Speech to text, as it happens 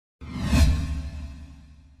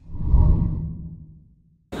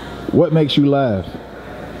What makes you laugh?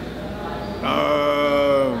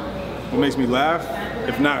 What makes me laugh?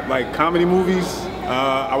 If not like comedy movies,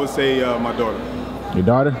 I would say my daughter. Your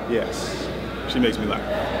daughter? Yes, she makes me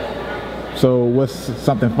laugh. So what's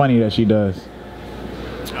something funny that she does?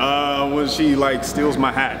 When she like steals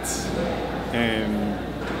my hats and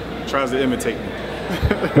tries to imitate me.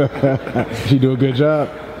 She do a good job?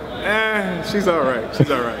 She's all right.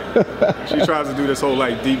 She's all right. She tries to do this whole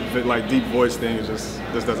like deep voice thing. It just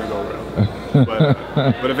doesn't go well.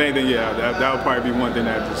 But if anything, yeah, that would probably be one thing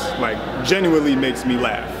that just like genuinely makes me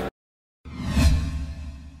laugh.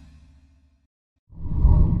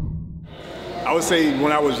 I would say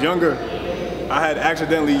when I was younger, I had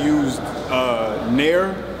accidentally used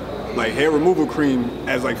Nair, like hair removal cream,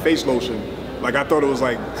 as like face lotion. Like I thought it was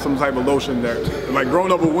like some type of lotion that, like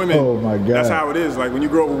growing up with women, oh my God, that's how it is. Like when you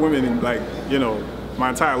grow up with women and like, you know, my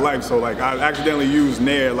entire life. So like I accidentally used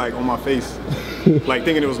Nair like on my face, like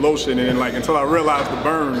thinking it was lotion, and then like until I realized the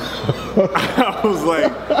burn, I was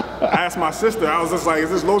like, I asked my sister, I was just like,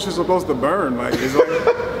 is this lotion supposed to burn? Like, is like,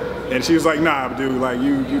 and she was like, nah, dude, like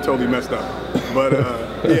you totally messed up. But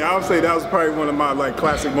yeah, I would say that was probably one of my like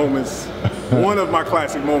classic moments, one of my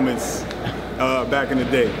classic moments back in the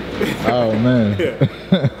day. Oh man. Yeah.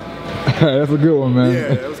 That's a good one, man.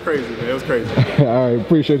 Yeah, that was crazy, man. It was crazy. All right,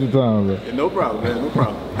 appreciate your time, bro. Yeah, no problem, man. No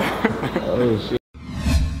problem. Oh shit.